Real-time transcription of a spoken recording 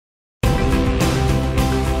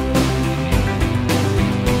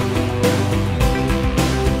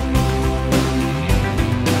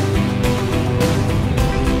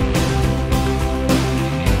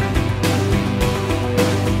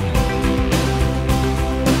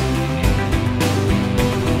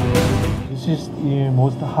is the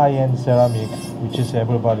most high-end ceramic, which is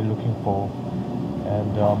everybody looking for.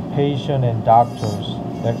 And patient and doctors,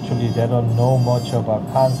 actually, they don't know much about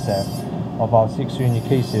concept about 6 unit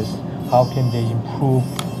cases. How can they improve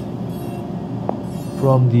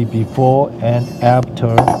from the before and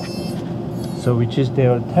after? So which is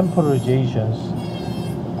their temporizations.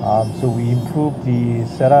 So we improve the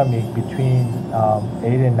ceramic between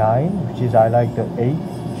 8 and 9, which is I like the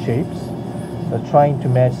 8 shapes. So trying to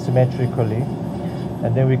match symmetrically.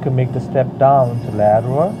 And then we can make the step down to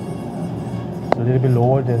lateral. It's a little bit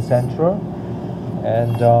lower than central.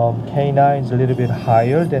 And K9 is a little bit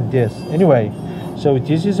higher than this. Anyway, so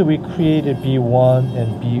this is we created B1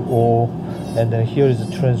 and BO. And then here is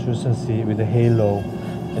the translucency with the halo.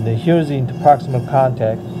 And then here is the interproximal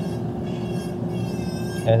contact.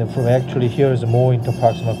 And from actually here is more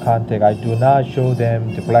interproximal contact. I do not show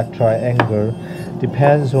them the black triangle.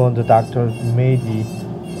 Depends on the doctor made the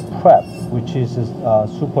prep, which is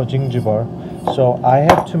super gingival. So I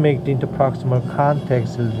have to make the interproximal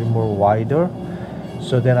contacts a little bit more wider,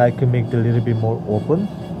 so then I can make it a little bit more open.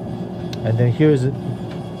 And then here is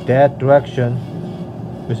that direction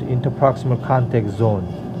with interproximal contact zone.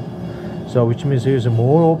 So which means here's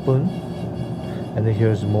more open, and then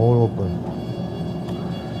here's more open.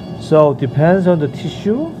 So depends on the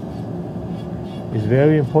tissue. It's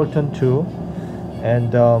very important too.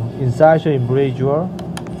 And incision embrasure,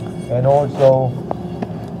 and also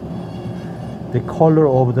the color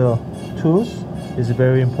of the tooth is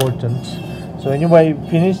very important. So anyway,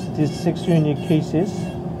 finish these 6 unit cases.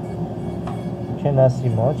 You cannot see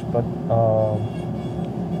much, but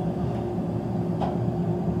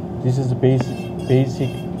this is the basic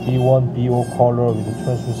B1 BO color with the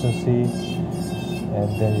translucency,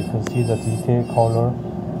 and then you can see the detail color,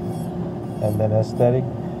 and then aesthetic,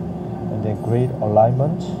 and then great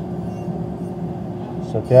alignment.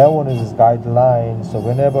 So that one is this guideline. So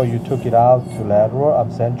whenever you took it out to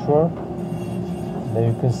lateral, central,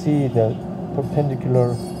 then you can see the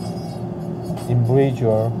perpendicular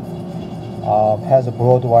embrasure has a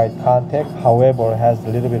broad wide contact, however has a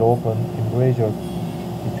little bit open embrasure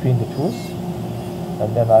between the tooth.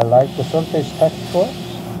 And then I like the surface texture.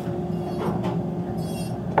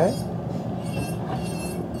 Okay.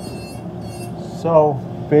 So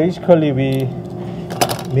basically we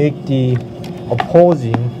make the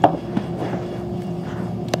opposing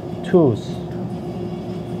tooth.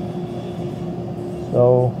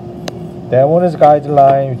 So that one is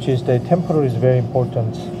guideline, which is the temporal is very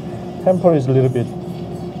important. Temporal is a little bit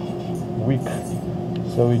weak,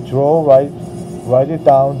 so we draw write it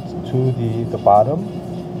down to the bottom,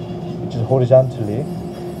 which is horizontally,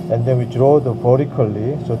 and then we draw the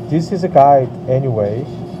vertically. So this is a guide anyway.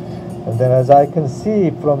 And then as I can see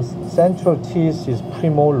from central teeth is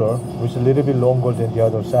premolar, which is a little bit longer than the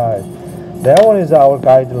other side. That one is our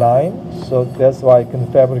guideline, so that's why I can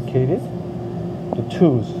fabricate it. The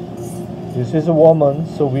tooth. This is a woman,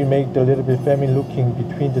 so we make the little bit feminine looking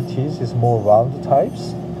between the teeth is more round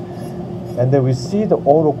types. And then we see the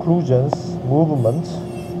oral occlusions movement.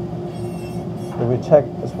 So we check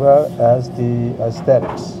as well as the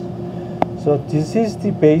aesthetics. So this is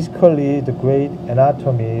basically the great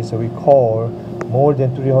anatomy. So we call more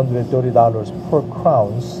than $330 per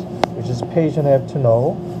crowns, which is patient have to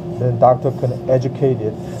know. Then doctor can educate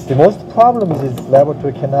it. The most problem is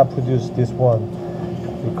laboratory cannot produce this one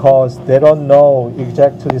because they don't know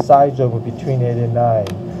exactly the size of between 8 and 9.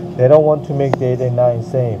 They don't want to make the 8 and 9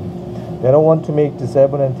 same. They don't want to make the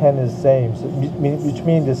 7 and 10 the same, so, which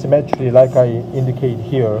means the symmetry, like I indicate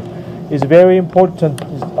here, is very important.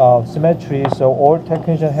 Symmetry. So all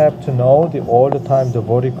technicians have to know all the time the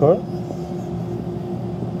vertical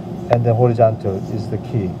and the horizontal is the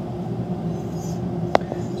key.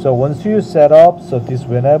 So once you set up, so this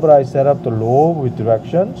whenever I set up the lobe with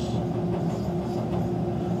directions,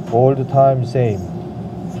 all the time same.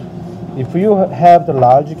 If you have the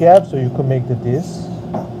large gap, so you can make this.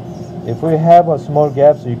 If we have a small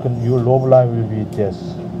gap, so your lobe line will be this.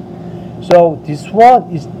 So this one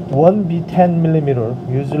is 1B10 millimeter,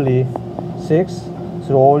 usually 6,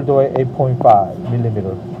 so all the way 8.5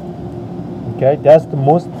 millimeter. Okay, that's the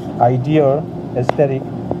most ideal aesthetic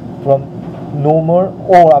from normal,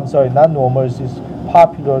 or I'm sorry, not normal, this is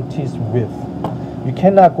popular teeth width. You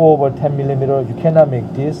cannot go over 10 millimeter, you cannot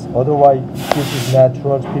make this, otherwise this is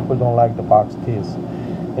natural, people don't like the box teeth.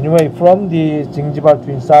 Anyway, from the gingival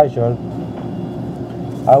to incisor,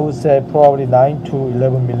 I would say probably 9 to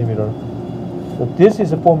 11 millimeter. So this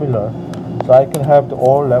is a formula, so I can have the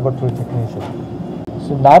all laboratory technician.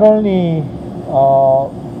 So not only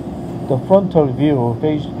the frontal view,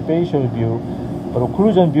 facial view, But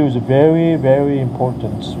occlusion view is very, very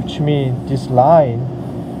important, which means this line,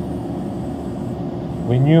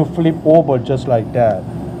 when you flip over just like that,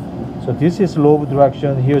 so this is lobe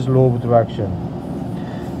direction, here's lobe direction.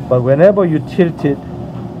 But whenever you tilt it,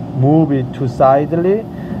 move it to sidely,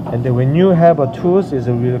 and then when you have a tooth, it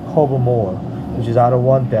will cover more, which is I don't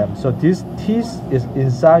want them. So this teeth is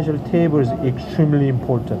incisal table is extremely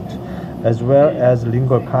important, as well as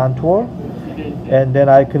lingual contour. And then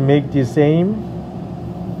I can make the same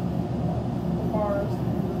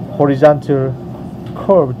horizontal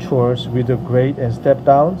curvatures with a grade and step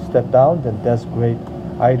down, then that's great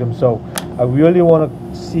item. So I really want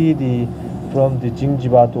to see the from the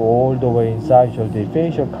gingiva to all the way incisal. The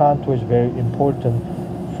facial contour is very important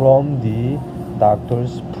from the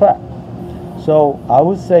doctor's prep. So I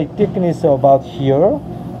would say thickness about here,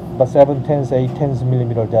 but 7/10, 8/10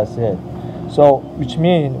 millimeter, that's it. So which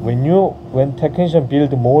means when technician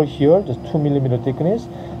build more here, just 2 millimeter thickness,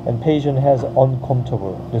 and patient has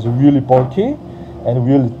uncomfortable. It's really bulky and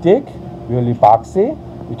really thick, really boxy.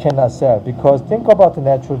 You cannot sell, because think about the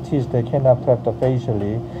natural teeth, they cannot prep the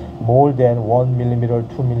facially more than 1 millimeter,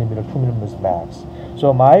 2 millimeter, 2 millimeters max.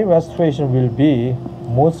 So my restoration will be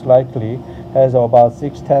most likely has about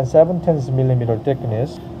 6/10, 7/10 millimeter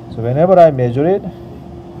thickness. So whenever I measure it,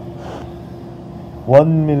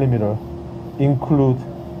 1 millimeter include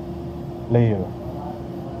layer.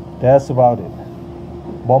 That's about it.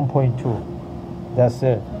 1.2. That's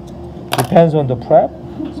it. Depends on the prep.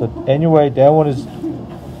 So anyway, that one is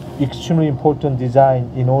extremely important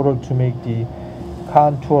design in order to make the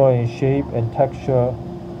contour and shape and texture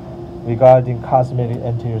regarding cosmetic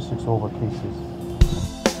anterior 6/over cases.